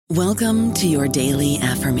Welcome to your daily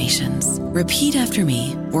affirmations. Repeat after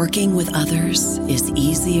me. Working with others is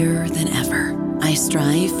easier than ever. I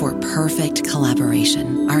strive for perfect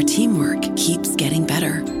collaboration. Our teamwork keeps getting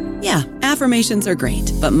better. Yeah, affirmations are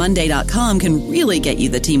great, but Monday.com can really get you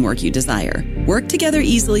the teamwork you desire. Work together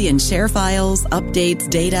easily and share files, updates,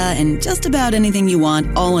 data, and just about anything you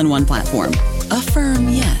want all in one platform. Affirm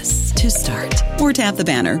yes to start, or tap the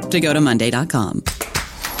banner to go to Monday.com.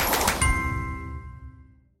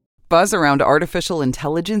 Buzz around artificial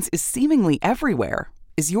intelligence is seemingly everywhere.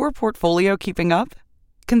 Is your portfolio keeping up?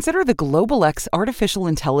 Consider the Global X Artificial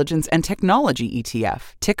Intelligence and Technology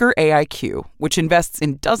ETF, ticker AIQ, which invests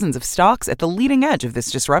in dozens of stocks at the leading edge of this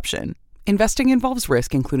disruption. Investing involves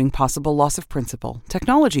risk, including possible loss of principal.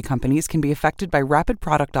 Technology companies can be affected by rapid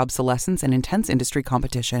product obsolescence and intense industry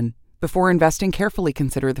competition. Before investing, carefully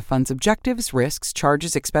consider the fund's objectives, risks,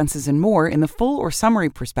 charges, expenses, and more in the full or summary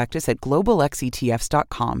prospectus at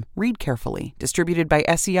globalxetfs.com. Read carefully. Distributed by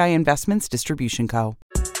SEI Investments Distribution Co.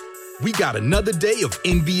 We got another day of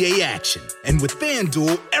NBA action. And with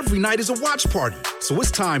FanDuel, every night is a watch party. So it's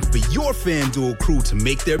time for your FanDuel crew to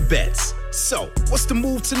make their bets. So, what's the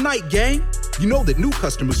move tonight, gang? You know that new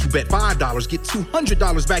customers who bet $5 get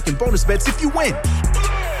 $200 back in bonus bets if you win.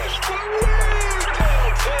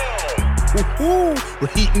 Woohoo! We're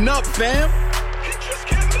heating up, fam. Just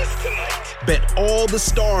can't miss tonight. Bet all the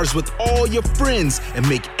stars with all your friends and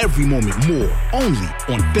make every moment more. Only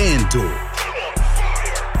on FanDuel.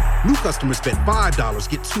 New customers bet $5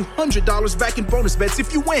 get $200 back in bonus bets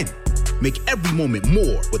if you win. Make every moment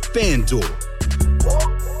more with FanDuel.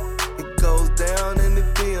 It goes down in the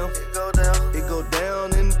DM. It go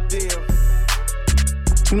down in the DM.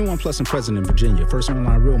 21 plus and present in Virginia. First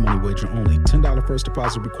online real money wager only. $10 first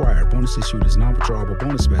deposit required. Bonus issued is non-withdrawable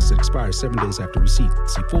bonus vest that expires 7 days after receipt.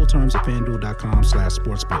 See full terms at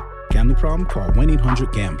FanDuel.com/sportsbook. Gambling problem? Call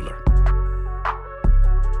 1-800-GAMBLER.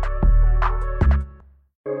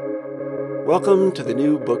 Welcome to the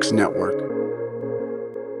New Books Network.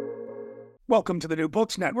 Welcome to the New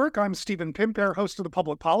Books Network. I'm Stephen Pimper, host of the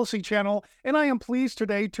Public Policy Channel, and I am pleased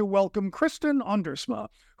today to welcome Chrystin Ondersma,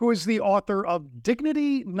 who is the author of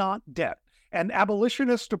Dignity, Not Debt, an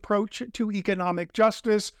abolitionist approach to economic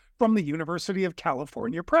justice from the University of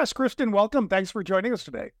California Press. Chrystin, welcome. Thanks for joining us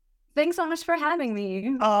today. Thanks so much for having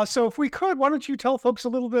me. So if we could, why don't you tell folks a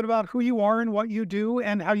little bit about who you are and what you do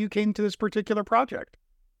and how you came to this particular project?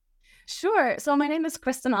 Sure. So my name is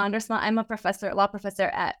Chrystin Ondersma. I'm a law professor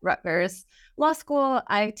at Rutgers Law School.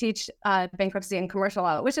 I teach bankruptcy and commercial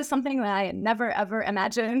law, which is something that I never, ever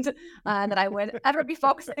imagined that I would ever be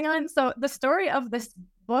focusing on. So the story of this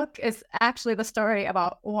book is actually the story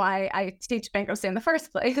about why I teach bankruptcy in the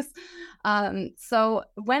first place. So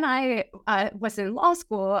when I was in law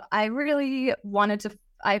school, I really wanted to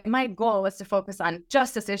my goal was to focus on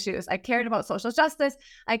justice issues. I cared about social justice.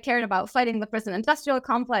 I cared about fighting the prison industrial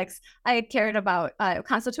complex. I cared about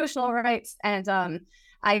constitutional rights. And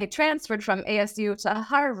I transferred from ASU to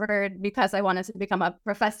Harvard because I wanted to become a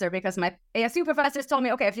professor, because my ASU professors told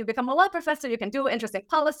me, okay, if you become a law professor, you can do interesting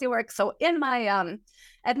policy work. So in my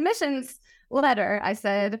admissions letter, I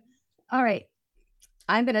said, all right,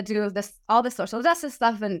 I'm going to do all this social justice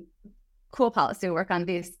stuff and cool policy work on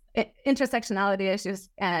these intersectionality issues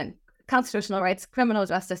and constitutional rights, criminal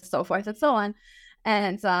justice, so forth and so on.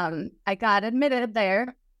 And I got admitted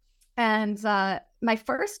there. And my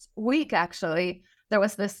first week, actually, there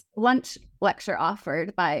was this lunch lecture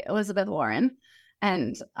offered by Elizabeth Warren.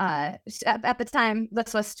 And at the time,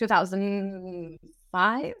 this was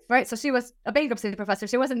 2005, right? So she was a bankruptcy professor.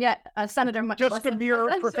 She wasn't yet a senator. Much just a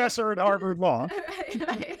mere professor at Harvard Law.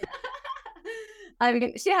 Right. I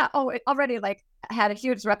mean, she already had a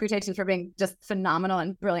huge reputation for being just phenomenal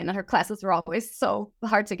and brilliant, and her classes were always so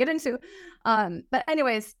hard to get into. But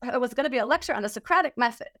anyways, it was going to be a lecture on the Socratic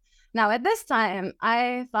method. Now, at this time,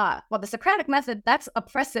 I thought, well, the Socratic method, that's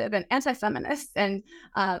oppressive and anti-feminist. And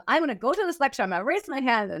I'm going to go to this lecture, I'm going to raise my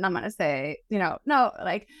hand, and I'm going to say, no,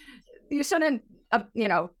 you shouldn't,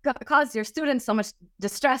 cause your students so much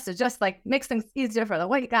distress. It just makes things easier for the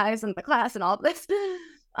white guys in the class and all this.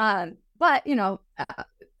 But,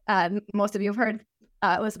 most of you have heard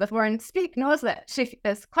Elizabeth Warren speak, knows that she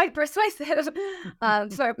is quite persuasive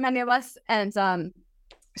for many of us. And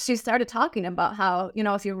she started talking about how,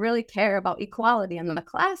 if you really care about equality in the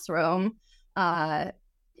classroom,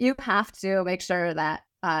 you have to make sure that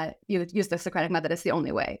you use the Socratic method as the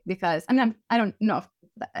only way. Because, I don't know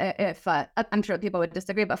if I'm sure people would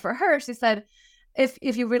disagree, but for her, she said, if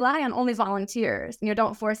you rely on only volunteers and you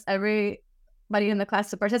don't force everybody in the class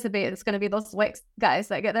to participate, it's going to be those white guys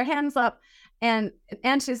that get their hands up. And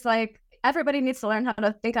she's like, everybody needs to learn how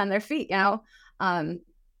to think on their feet,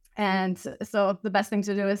 And so the best thing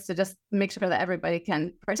to do is to just make sure that everybody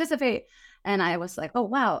can participate. And I was like, oh,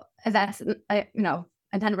 wow, that's, I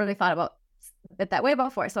hadn't really thought about it that way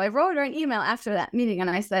before. So I wrote her an email after that meeting and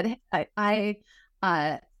I said, I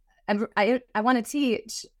want to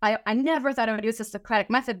teach. I never thought I would use the Socratic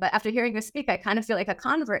method, but after hearing you speak, I kind of feel like a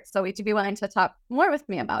convert. So would you be willing to talk more with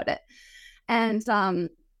me about it?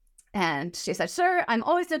 And she said, sure, I'm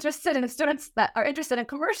always interested in students that are interested in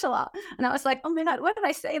commercial law. And I was like, oh my God, what did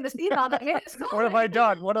I say in this email? What have I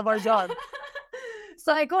done? What have I done?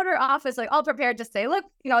 So I go to her office, like all prepared to say, look,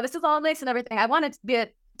 this is all nice and everything. I wanted to be a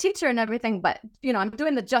teacher and everything, but I'm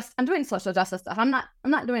doing social justice stuff. I'm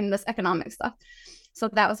not doing this economic stuff. So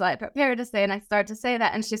that was what I prepared to say. And I started to say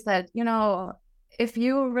that. And she said, if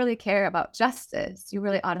you really care about justice, you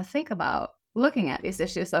really ought to think about looking at these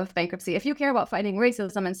issues of bankruptcy. If you care about fighting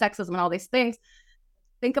racism and sexism and all these things,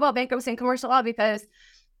 think about bankruptcy and commercial law, because,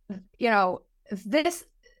 this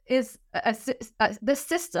is this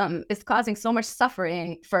system is causing so much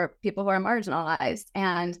suffering for people who are marginalized.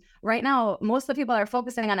 And right now, most of the people that are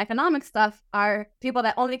focusing on economic stuff are people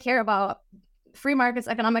that only care about free markets,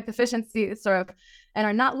 economic efficiency, and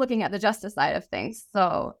are not looking at the justice side of things.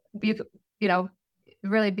 So you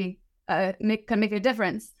really can make a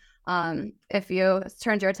difference if you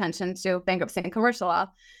turned your attention to bankruptcy and commercial law.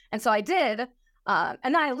 And so I did.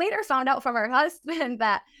 And I later found out from her husband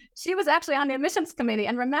that she was actually on the admissions committee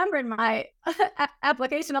and remembered my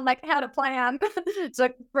application and had a plan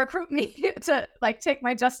to recruit me to take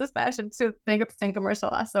my justice passion to bankruptcy and commercial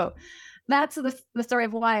law. So that's the story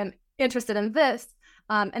of why I'm interested in this.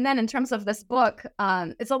 And then in terms of this book,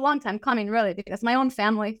 it's a long time coming, really, because my own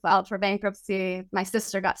family filed for bankruptcy. My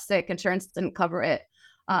sister got sick, insurance didn't cover it.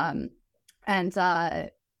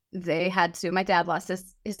 They had to, my dad lost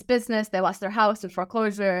his business. They lost their house in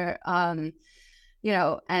foreclosure, and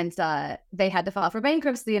they had to file for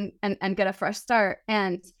bankruptcy and get a fresh start.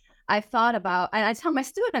 And I thought about, and I tell my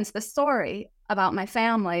students the story about my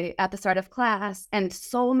family at the start of class. And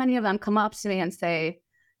so many of them come up to me and say,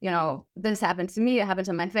 this happened to me, it happened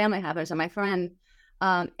to my family, it happened to my friend.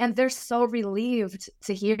 And they're so relieved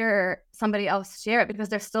to hear somebody else share it, because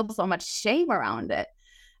there's still so much shame around it.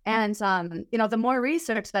 And, the more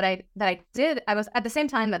research that I did, I was at the same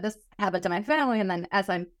time that this happened to my family. And then as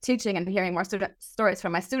I'm teaching and hearing more stories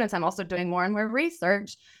from my students, I'm also doing more and more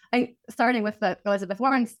research, starting with the Elizabeth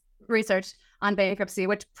Warren's research on bankruptcy,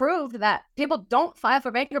 which proved that people don't file for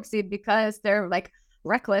bankruptcy because they're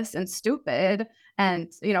reckless and stupid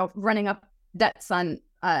and, running up debts on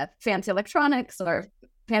fancy electronics or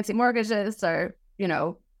fancy mortgages or,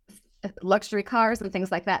 luxury cars and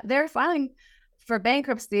things like that. They're filing for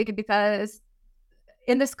bankruptcy because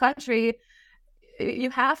in this country, you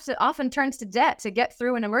have to often turn to debt to get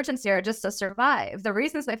through an emergency or just to survive. The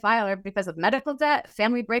reasons they file are because of medical debt,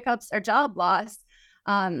 family breakups, or job loss.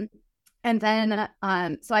 So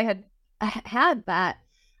I had that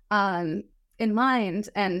in mind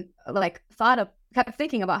and kept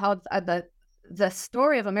thinking about how the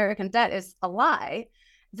story of American debt is a lie.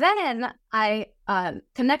 Then I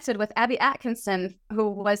connected with Abby Atkinson, who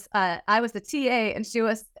was, I was the TA and she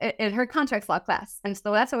was in her contracts law class. And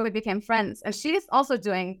so that's how we became friends. And she's also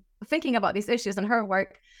thinking about these issues in her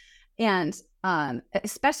work, and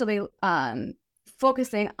especially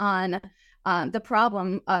focusing on the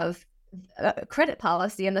problem of credit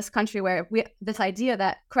policy in this country, where this idea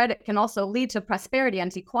that credit can also lead to prosperity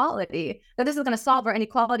and equality, that this is going to solve our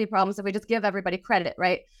inequality problems if we just give everybody credit,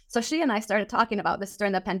 right? So she and I started talking about this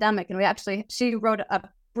during the pandemic, and she wrote a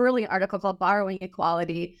brilliant article called Borrowing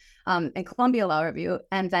Equality in Columbia Law Review,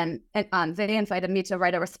 and then they invited me to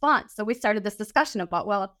write a response. So we started this discussion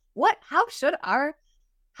about, how should our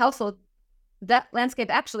household debt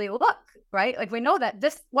landscape actually look, right? We know that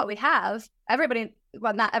what we have, everybody,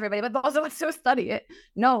 well, not everybody, but those of us who study it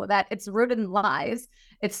know that it's rooted in lies.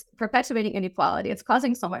 It's perpetuating inequality. It's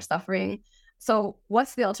causing so much suffering. So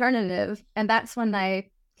what's the alternative? And that's when I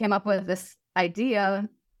came up with this idea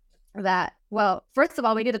that, first of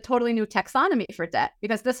all, we need a totally new taxonomy for debt,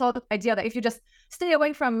 because this whole idea that if you just stay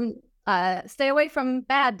away from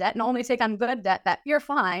bad debt and only take on good debt, that you're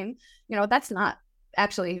fine, that's not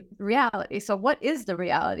actually reality. So what is the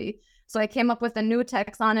reality? So I came up with a new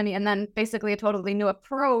taxonomy, and then basically a totally new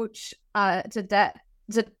approach to debt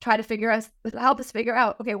to try to help us figure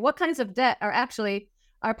out, okay, what kinds of debt are actually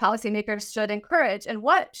our policymakers should encourage, and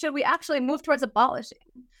what should we actually move towards abolishing?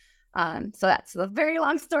 So that's a very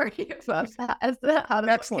long story about how this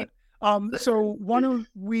Excellent. So why don't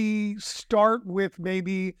we start with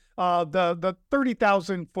maybe the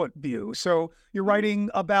 30,000 foot view? So you're writing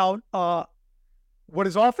about what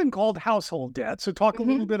is often called household debt. So talk a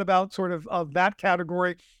little bit about sort of that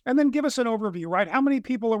category, and then give us an overview, right? How many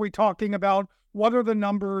people are we talking about? What are the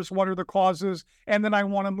numbers? What are the causes? And then I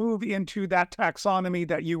want to move into that taxonomy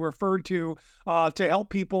that you referred to help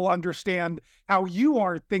people understand how you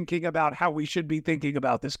are thinking about how we should be thinking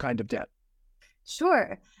about this kind of debt.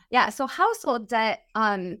 Sure. Yeah. So household debt,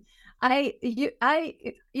 I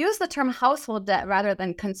use the term household debt rather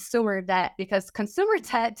than consumer debt, because consumer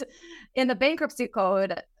debt in the bankruptcy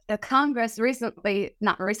code, Congress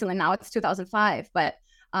not recently, now it's 2005, but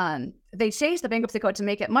they changed the bankruptcy code to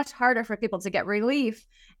make it much harder for people to get relief.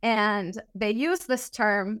 And they use this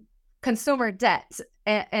term consumer debt.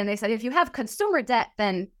 And they said, if you have consumer debt,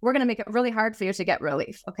 then we're going to make it really hard for you to get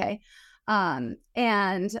relief. Okay. And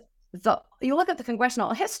you look at the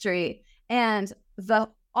congressional history, and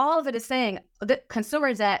all of it is saying that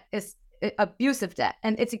consumer debt is abusive debt,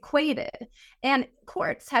 and it's equated. And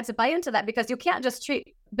courts had to buy into that, because you can't just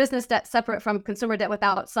treat business debt separate from consumer debt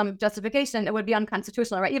without some justification. It would be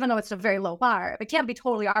unconstitutional, right? Even though it's a very low bar, it can't be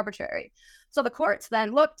totally arbitrary. So the courts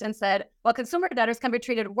then looked and said, well, consumer debtors can be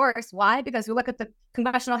treated worse. Why? Because you look at the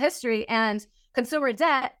congressional history, and consumer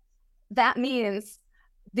debt, that means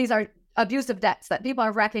these are abusive debts, that people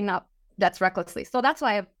are racking up debts recklessly. So that's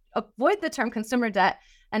why I avoid the term consumer debt,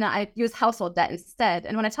 and I use household debt instead.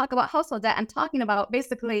 And when I talk about household debt, I'm talking about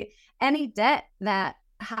basically any debt that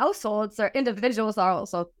households or individuals are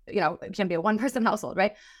also, it can be a one-person household,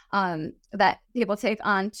 right? That people take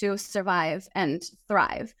on to survive and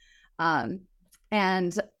thrive. And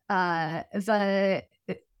the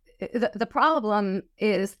problem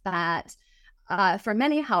is that for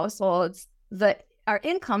many households, our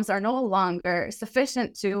incomes are no longer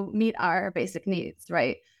sufficient to meet our basic needs,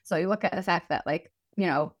 right? So you look at the fact that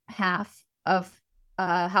half of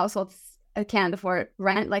households can't afford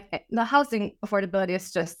rent. Like, the housing affordability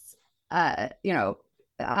is just, out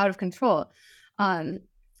of control. And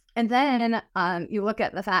then you look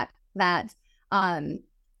at the fact that,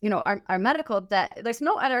 our medical debt, there's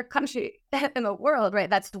no other country in the world, right,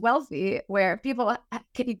 that's wealthy where people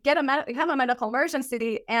you have a medical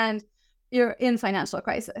emergency and you're in financial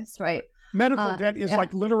crisis, right? Medical debt is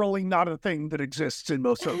like literally not a thing that exists in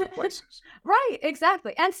most other places. Right,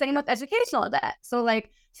 exactly. And same with educational debt. So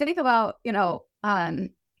think about, the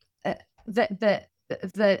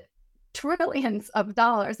trillions of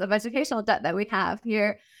dollars of educational debt that we have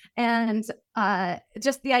here. And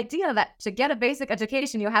just the idea that to get a basic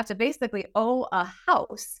education, you have to basically owe a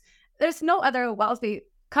house. There's no other wealthy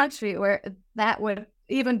country where that would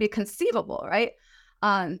even be conceivable, right?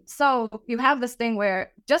 So you have this thing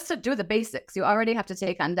where just to do the basics, you already have to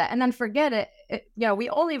take on debt, and then forget it. We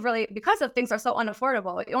only really, because of things are so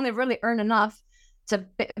unaffordable, we only really earn enough to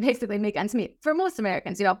basically make ends meet for most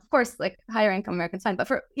Americans. Of course, higher income Americans fine, but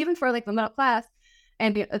even for the middle class,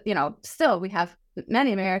 and still we have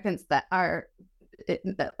many Americans that are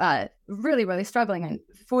really, really struggling and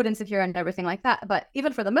food insecure and everything like that. But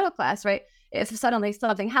even for the middle class, right? If suddenly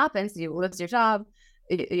something happens, you lose your job,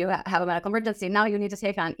 you have a medical emergency, now you need to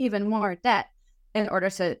take on even more debt in order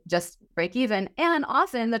to just break even. And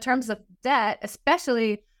often the terms of debt,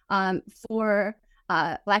 especially for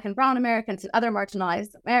Black and Brown Americans and other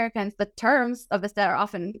marginalized Americans, the terms of this debt are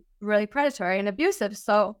often really predatory and abusive.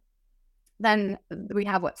 So then we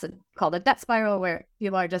have what's called a debt spiral, where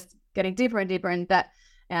people are just getting deeper and deeper in debt.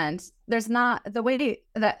 And there's not the way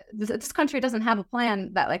that this country doesn't have a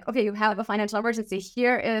plan that okay, you have a financial emergency,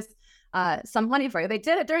 here is some money for you. They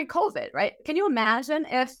did it during COVID, right? Can you imagine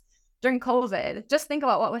if during COVID, just think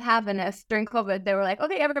about what would happen if during COVID, they were like,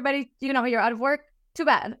 okay, everybody, you're out of work, too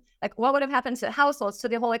bad. What would have happened to households, to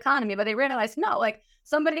the whole economy? But they realized, no,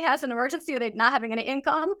 somebody has an emergency, they're not having any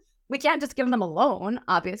income. We can't just give them a loan,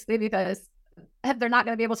 obviously, because they're not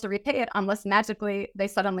going to be able to repay it unless magically they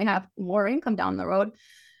suddenly have more income down the road.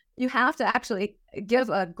 You have to actually give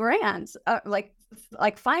a grant, like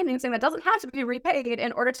financing that doesn't have to be repaid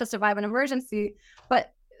in order to survive an emergency.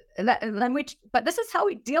 But this is how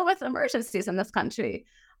we deal with emergencies in this country.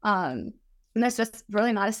 And there's just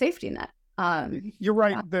really not a safety net. You're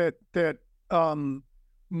right that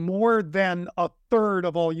more than a third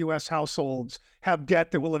of all U.S. households have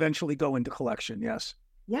debt that will eventually go into collection. Yes.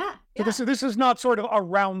 Yeah. So this is not sort of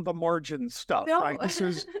around the margins stuff, no. Right? This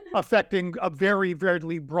is affecting a very,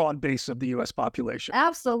 very broad base of the U.S. population.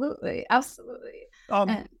 Absolutely.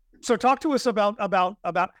 So talk to us about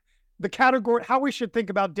the category, how we should think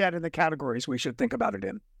about debt and the categories we should think about it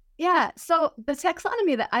in. Yeah. So the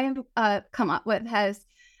taxonomy that I have come up with has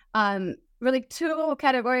really two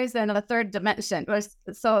categories and a third dimension.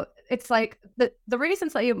 So it's the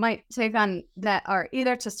reasons that you might take on debt are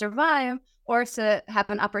either to survive or to have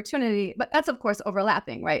an opportunity. But that's, of course,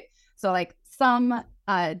 overlapping, right? So like some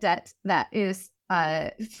debt that is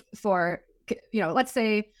for, let's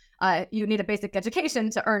say you need a basic education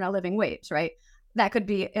to earn a living wage, right? That could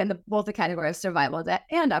be in both the category of survival debt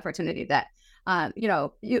and opportunity debt.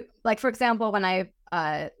 You like, for example, when I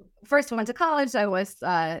first went to college, I was,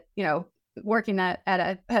 working at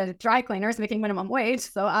a dry cleaners, making minimum wage.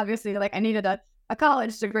 So obviously, like, I needed a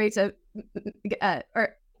college degree to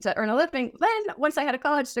earn a living. Then once I had a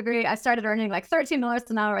college degree, I started earning like $13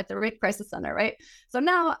 an hour at the Rape Crisis Center, right? So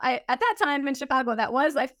now at that time in Chicago, that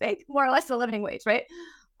was, I think, more or less a living wage, right?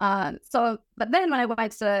 But then when I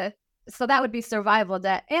went to, so that would be survival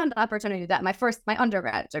debt and opportunity debt, my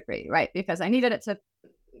undergrad degree, right? Because I needed it to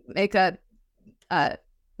make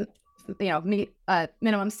meet a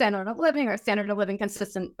minimum standard of living, or standard of living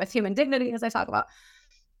consistent with human dignity, as I talk about.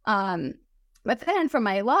 But then for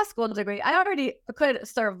my law school degree, I already could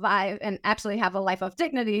survive and actually have a life of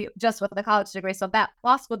dignity just with a college degree. So that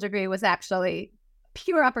law school degree was actually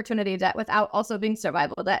pure opportunity debt without also being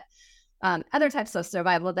survival debt. Other types of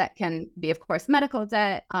survival debt can be, of course, medical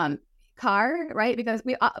debt, car, right? Because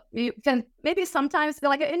you can maybe sometimes,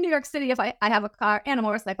 like in New York City, if I have a car and a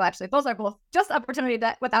motorcycle, actually, those are both just opportunity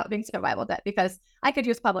debt without being survival debt, because I could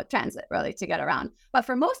use public transit really to get around. But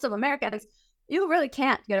for most of Americans, you really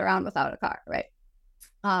can't get around without a car, right?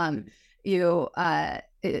 To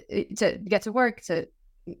get to work, to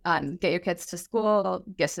get your kids to school,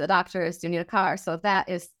 get to the doctors, you need a car. So that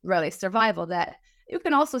is really survival debt. You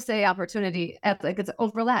can also say opportunity, like it's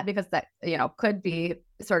overlap, because that, could be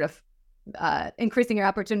sort of increasing your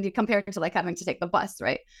opportunity compared to like having to take the bus,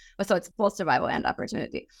 right? So it's both survival and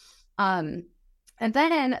opportunity. And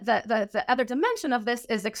then the other dimension of this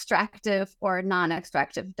is extractive or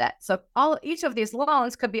non-extractive debt. So each of these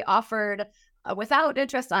loans could be offered without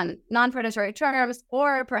interest on non-predatory terms,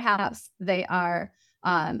 or perhaps they are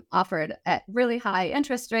offered at really high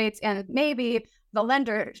interest rates, and maybe the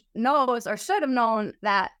lender knows or should have known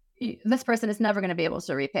that this person is never going to be able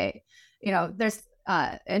to repay. There's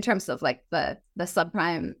in terms of like the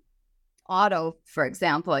subprime auto, for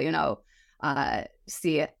example,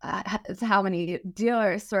 see how many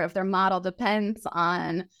dealers sort of their model depends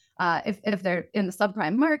on if they're in the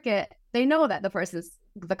subprime market, they know that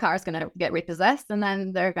the car is going to get repossessed, and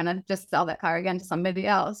then they're going to just sell that car again to somebody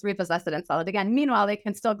else, repossess it and sell it again. Meanwhile, they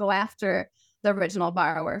can still go after the original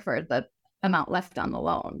borrower for the amount left on the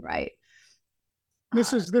loan, right?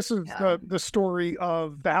 This is the story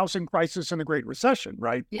of the housing crisis and the Great Recession,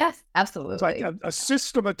 right? Yes, absolutely. It's like a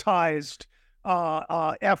systematized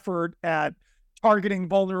effort at targeting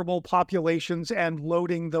vulnerable populations and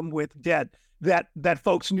loading them with debt that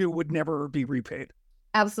folks knew would never be repaid.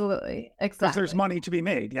 Absolutely, exactly. Because there's money to be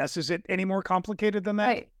made. Yes, is it any more complicated than that?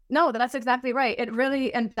 Right. No, that's exactly right. It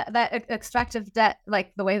really, and that extractive debt,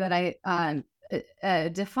 like the way that I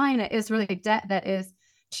define it, is really debt that is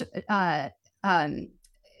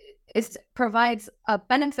provides a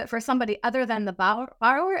benefit for somebody other than the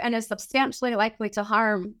borrower, and is substantially likely to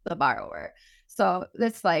harm the borrower. So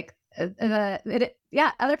it's like other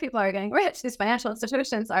people are getting rich. These financial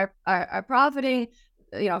institutions are profiting.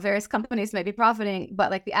 Various companies may be profiting,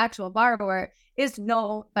 but like the actual borrower is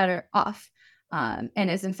no better off, and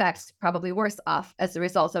is in fact probably worse off as a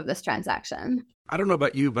result of this transaction. I don't know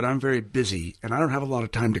about you, but I'm very busy and I don't have a lot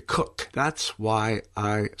of time to cook. That's why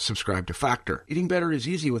I subscribe to Factor. Eating better is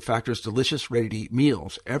easy with Factor's delicious, ready-to-eat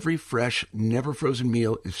meals. Every fresh, never frozen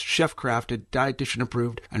meal is chef-crafted, dietitian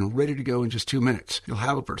approved, and ready to go in just 2 minutes. You'll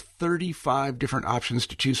have over 35 different options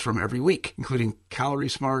to choose from every week, including Calorie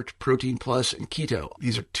Smart, Protein Plus, and Keto.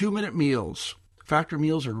 These are 2-minute meals. Factor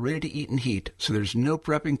meals are ready to eat and heat, so there's no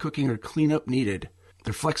prepping, cooking, or cleanup needed.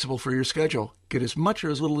 They're flexible for your schedule. Get as much or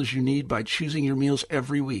as little as you need by choosing your meals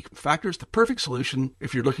every week. Factor is the perfect solution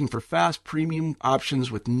if you're looking for fast, premium options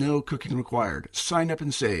with no cooking required. Sign up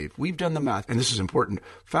and save. We've done the math, and this is important.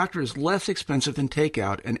 Factor is less expensive than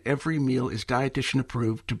takeout, and every meal is dietitian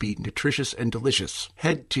approved to be nutritious and delicious.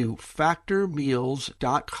 Head to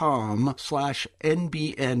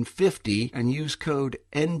factormeals.com/NBN50 and use code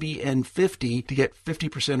NBN50 to get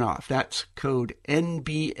 50% off. That's code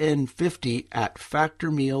NBN50 at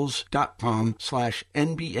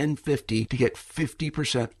factormeals.com/NBN50 to get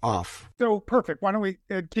 50% off. So perfect. Why don't we,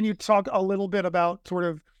 can you talk a little bit about sort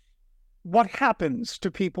of what happens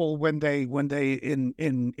to people when they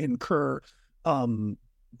incur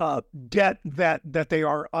debt that they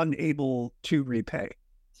are unable to repay?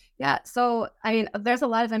 Yeah. So, I mean, there's a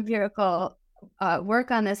lot of empirical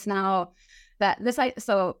work on this now.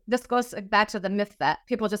 So this goes back to the myth that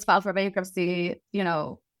people just file for bankruptcy,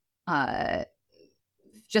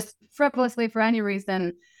 just frivolously for any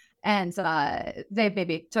reason, and they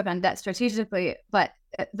maybe took on debt strategically, but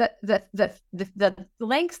the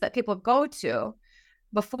lengths that people go to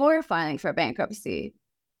before filing for bankruptcy,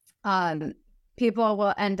 people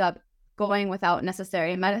will end up going without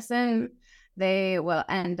necessary medicine. They will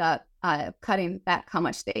end up cutting back how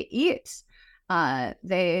much they eat.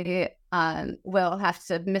 They will have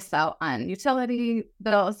to miss out on utility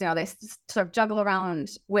bills. They sort of juggle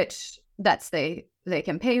around which debts they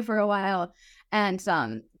can pay for a while. And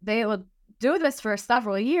they will do this for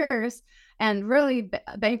several years. And really,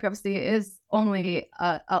 bankruptcy is only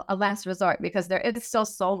a last resort, because there is still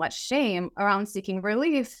so much shame around seeking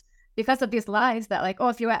relief because of these lies that, like, oh,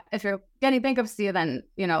 if you're getting bankruptcy, then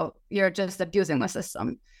you're just abusing the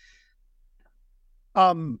system.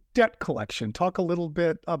 Debt collection. Talk a little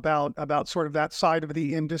bit about sort of that side of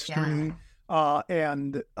the industry,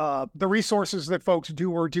 and the resources that folks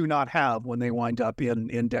do or do not have when they wind up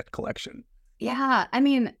in debt collection. Yeah, I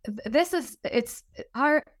mean, it's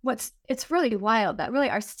really wild that really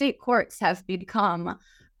our state courts have become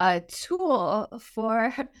a tool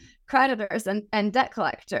for creditors and debt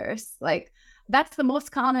collectors. Like, that's the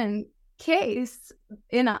most common case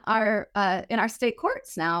in our state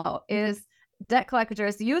courts now, is debt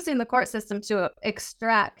collectors using the court system to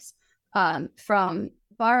extract from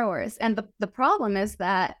borrowers. And the problem is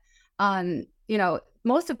that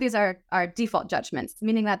most of these are default judgments,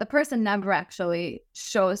 meaning that the person never actually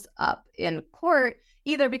shows up in court,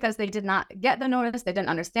 either because they did not get the notice, they didn't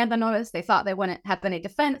understand the notice, they thought they wouldn't have any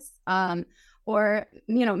defense, or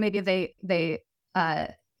maybe they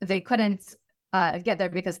couldn't get there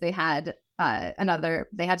because they had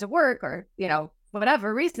they had to work, or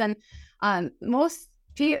whatever reason. Most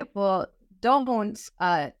people don't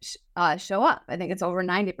show up. I think it's over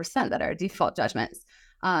 90% that are default judgments.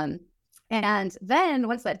 And then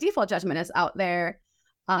once that default judgment is out there,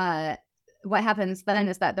 what happens then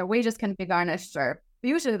is that their wages can be garnished, or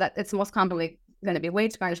usually that it's most commonly going to be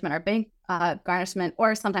wage garnishment or bank garnishment,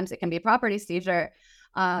 or sometimes it can be property seizure.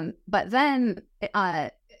 But then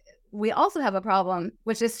we also have a problem,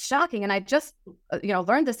 which is shocking. And I just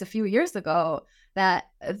learned this a few years ago, that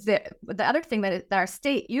the other thing that our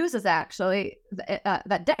state uses, actually,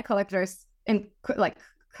 that debt collectors in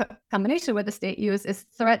combination with the state use, is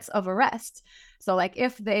threats of arrest. So like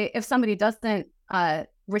if somebody doesn't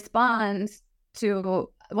respond to,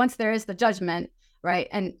 once there is the judgment, right,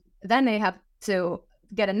 and then they have to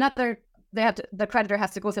get the creditor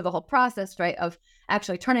has to go through the whole process, right, of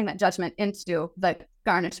actually turning that judgment into the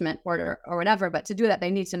garnishment order or whatever. But to do that,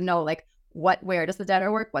 they need to know, like, where does the debtor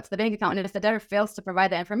work? What's the bank account? And if the debtor fails to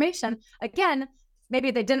provide that information, again, maybe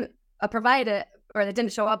they didn't provide it, or they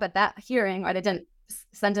didn't show up at that hearing, or they didn't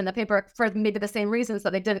send in the paperwork for maybe the same reasons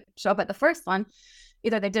that they didn't show up at the first one.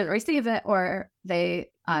 Either they didn't receive it, or they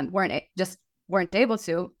weren't able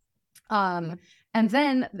to. And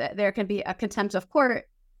then there can be a contempt of court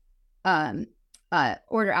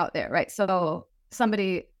order out there, right? So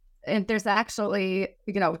and there's actually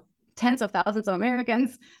tens of thousands of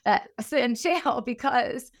Americans that sit in jail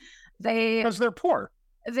because they're poor.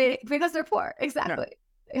 Because they're poor, exactly.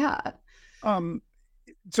 Yeah.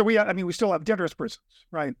 So we still have debtors' prisons,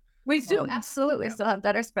 right? We do absolutely still have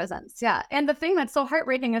debtors' prisons. Yeah. And the thing that's so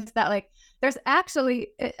heartbreaking is that, like, there's actually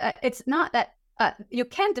it's not that you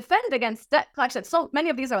can defend against debt collection. So many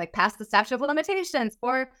of these are like past the statute of limitations,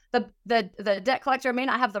 or the debt collector may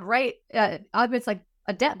not have the right. It's like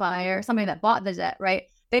a debt buyer, somebody that bought the debt, right?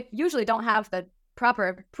 They usually don't have the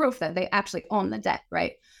proper proof that they actually own the debt,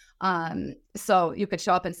 right? So you could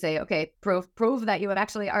show up and say, okay, prove that you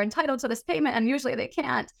actually are entitled to this payment, and usually they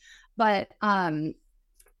can't. But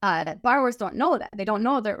borrowers don't know that. They don't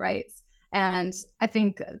know their rights, and I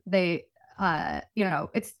think they,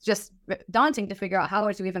 it's just daunting to figure out how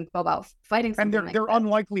to even go about fighting something. And they're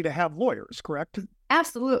unlikely to have lawyers, correct?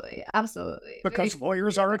 Absolutely. Because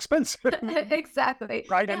lawyers are expensive. Exactly.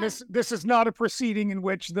 Right. And this is not a proceeding in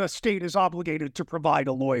which the state is obligated to provide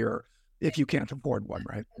a lawyer if you can't afford one,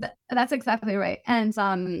 right? That's exactly right. And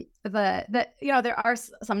there are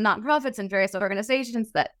some nonprofits and various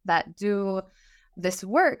organizations that do this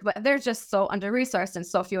work, but they're just so under-resourced and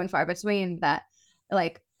so few and far between that,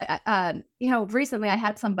 like, recently I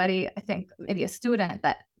had somebody, I think maybe a student,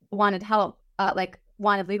 that wanted help,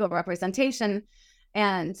 wanted legal representation,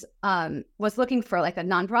 and was looking for like a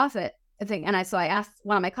nonprofit thing. And so I asked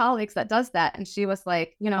one of my colleagues that does that, and she was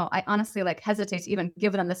like, I honestly hesitate to even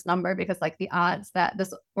give them this number, because the odds that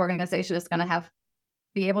this organization is going to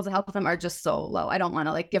be able to help them are just so low. I don't want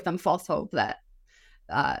to give them false hope that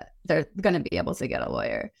they're going to be able to get a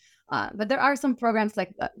lawyer. But there are some programs they're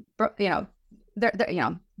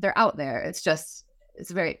out there.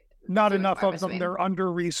 It's very Not enough of them. They're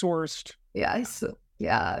under-resourced. Yes.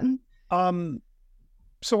 Yeah.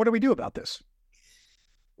 So what do we do about this?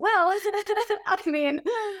 Well, I mean,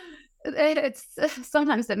 it's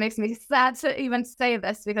sometimes it makes me sad to even say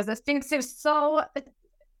this because it seems so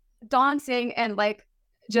daunting and like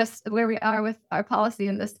just where we are with our policy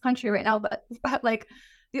in this country right now. But like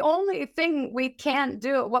the only thing we can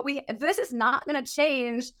do, this is not going to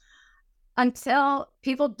change until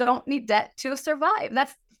people don't need debt to survive.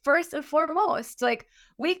 That's first and foremost. Like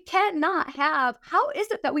we cannot have, how is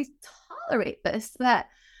it that we tolerate this? That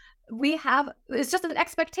we have, it's just an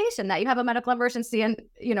expectation that you have a medical emergency and,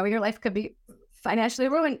 you know, your life could be financially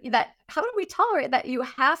ruined. That how do we tolerate that you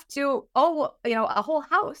have to owe, you know, a whole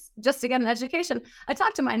house just to get an education? I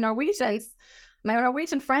talked to my Norwegian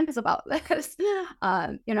friends about this,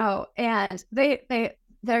 you know, and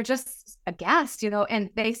they're just aghast, you know, and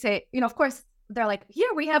they say, you know, of course, they're like,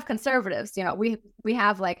 here we have conservatives, you know, we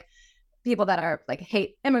have like people that are like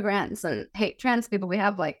hate immigrants and hate trans people. We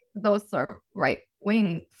have like those are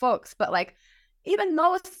right-wing folks, but like even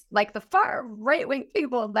those, like the far right-wing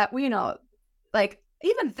people that we know, like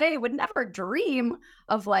even they would never dream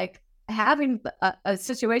of like having a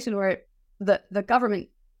situation where the government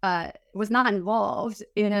was not involved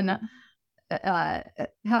in a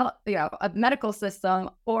medical system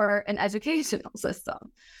or an educational system.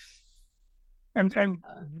 And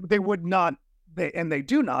they would not, they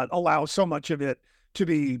do not allow so much of it to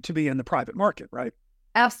be in the private market, right?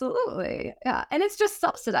 Absolutely. Yeah. And it's just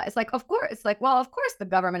subsidized. Like, of course, like, well, of course the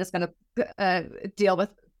government is going to deal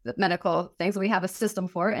with the medical things we have a system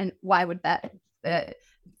for. And why would that,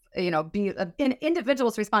 be an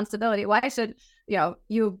individual's responsibility? Why should,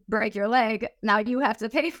 you break your leg? Now you have to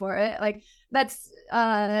pay for it. Like that's,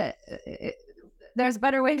 there's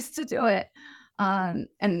better ways to do it.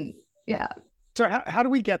 And yeah. So how do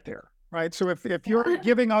we get there? Right. So if you're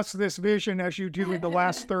giving us this vision, as you do in the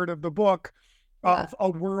last third of the book, of a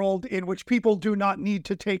world in which people do not need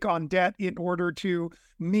to take on debt in order to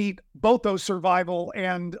meet both those survival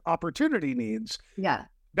and opportunity needs. Yeah.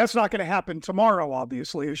 That's not going to happen tomorrow,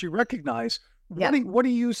 obviously, as you recognize. Yeah.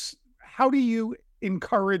 How do you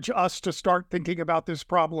encourage us to start thinking about this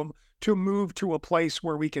problem to move to a place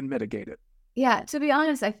where we can mitigate it? Yeah, to be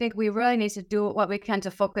honest, I think we really need to do what we can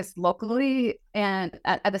to focus locally and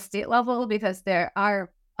at the state level, because there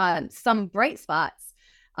are some bright spots,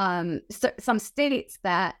 some states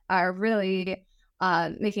that are really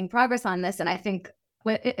making progress on this. And I think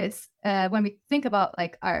when we think about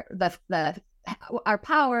like our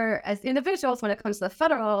power as individuals when it comes to the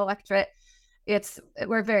federal electorate,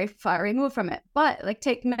 we're very far removed from it. But like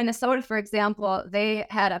take Minnesota, for example, they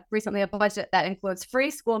had recently a budget that includes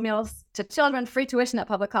free school meals to children, free tuition at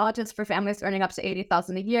public colleges for families earning up to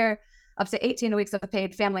 $80,000 a year, up to 18 weeks of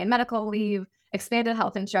paid family and medical leave, expanded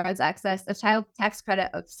health insurance access, a child tax credit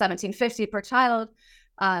of $1,750 per child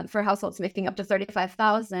for households making up to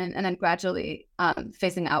 $35,000, and then gradually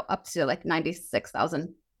phasing out up to like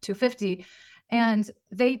 $96,250. And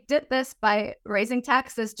they did this by raising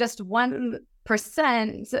taxes just 1%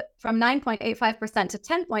 from 9.85% to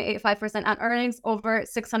 10.85% on earnings over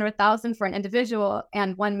 $600,000 for an individual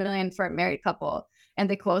and $1 million for a married couple. And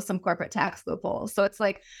they closed some corporate tax loopholes. So it's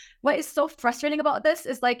like, what is so frustrating about this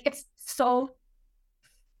is like, it's so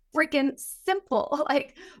freaking simple.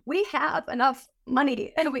 Like we have enough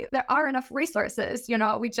money and there are enough resources,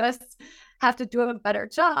 we just have to do a better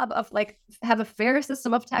job of like, have a fair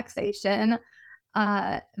system of taxation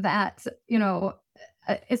that,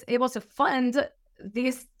 is able to fund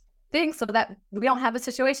these things so that we don't have a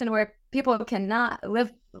situation where people cannot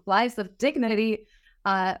live lives of dignity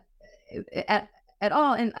at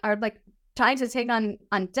all and are like trying to take on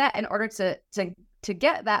debt in order to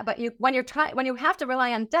get that. But when you have to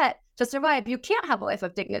rely on debt to survive, you can't have a life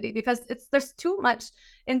of dignity because there's too much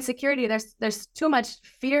insecurity. There's too much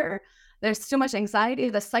fear. There's too much anxiety,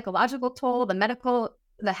 the psychological toll, the medical,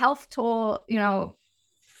 the health toll,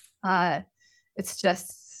 it's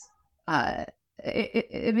just, it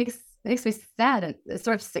makes me sad, and it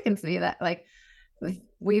sort of sickens me that like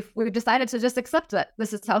we've decided to just accept that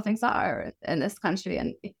this is how things are in this country.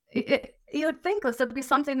 And you would think this would be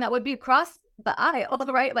something that would be across the aisle,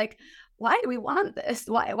 right? Like, why do we want this?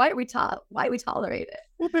 Why do we tolerate it?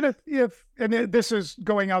 Well, but this is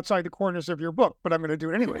going outside the corners of your book, but I'm going to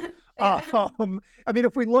do it anyway.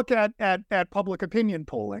 If we look at public opinion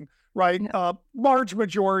polling, right? Yeah. Large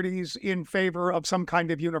majorities in favor of some kind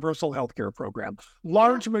of universal healthcare program,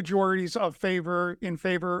 large majorities in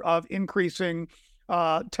favor of increasing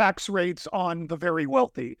tax rates on the very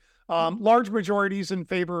wealthy. large majorities in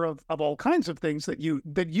favor of all kinds of things that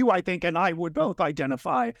you, I think, and I would both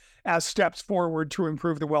identify as steps forward to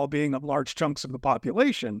improve the well-being of large chunks of the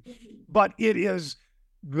population. But it is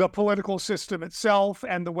the political system itself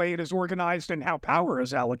and the way it is organized and how power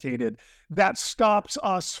is allocated that stops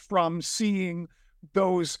us from seeing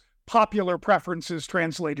those popular preferences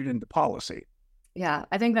translated into policy. Yeah,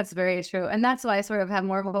 I think that's very true. And that's why I sort of have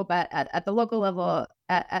more hope at the local level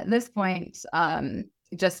at this point,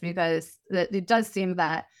 just because it does seem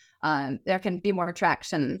that there can be more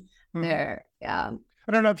traction there. Yeah.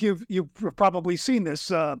 I don't know if you've probably seen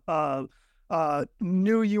this.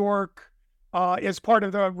 New York, as part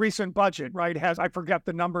of the recent budget, right, I forget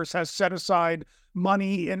the numbers, has set aside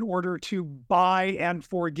money in order to buy and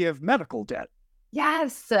forgive medical debt.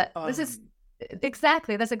 Yes, this is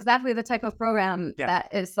exactly the type of program that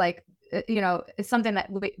is like, it's something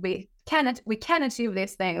that we can achieve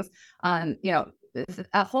these things.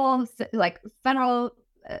 A whole like federal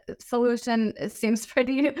solution seems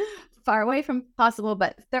pretty far away from possible,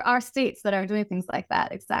 but there are states that are doing things like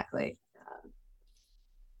that. Exactly.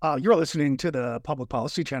 You're listening to the Public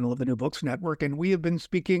Policy Channel of the New Books Network, and we have been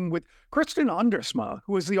speaking with Chrystin Ondersma,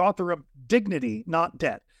 who is the author of Dignity, Not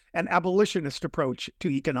Debt, an abolitionist approach to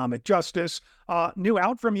economic justice, new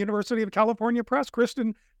out from University of California Press.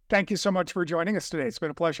 Chrystin, thank you so much for joining us today. It's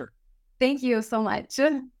been a pleasure. Thank you so much.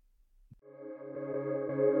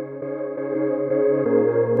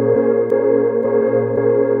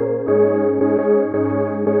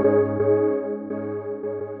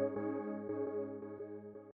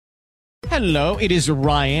 Hello, it is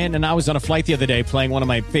Ryan, and I was on a flight the other day playing one of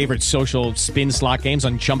my favorite social spin slot games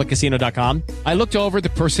on ChumbaCasino.com. I looked over at the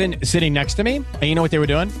person sitting next to me, and you know what they were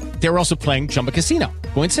doing? They were also playing Chumba Casino.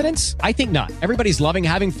 Coincidence? I think not. Everybody's loving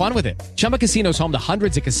having fun with it. Chumba Casino is home to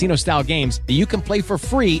hundreds of casino-style games that you can play for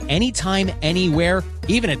free anytime, anywhere,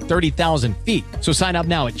 even at 30,000 feet. So sign up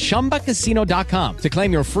now at ChumbaCasino.com to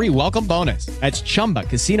claim your free welcome bonus. That's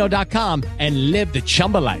ChumbaCasino.com and live the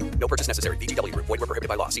Chumba life. No purchase necessary. VGW. Void where prohibited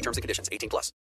by law. See terms and conditions. 18+.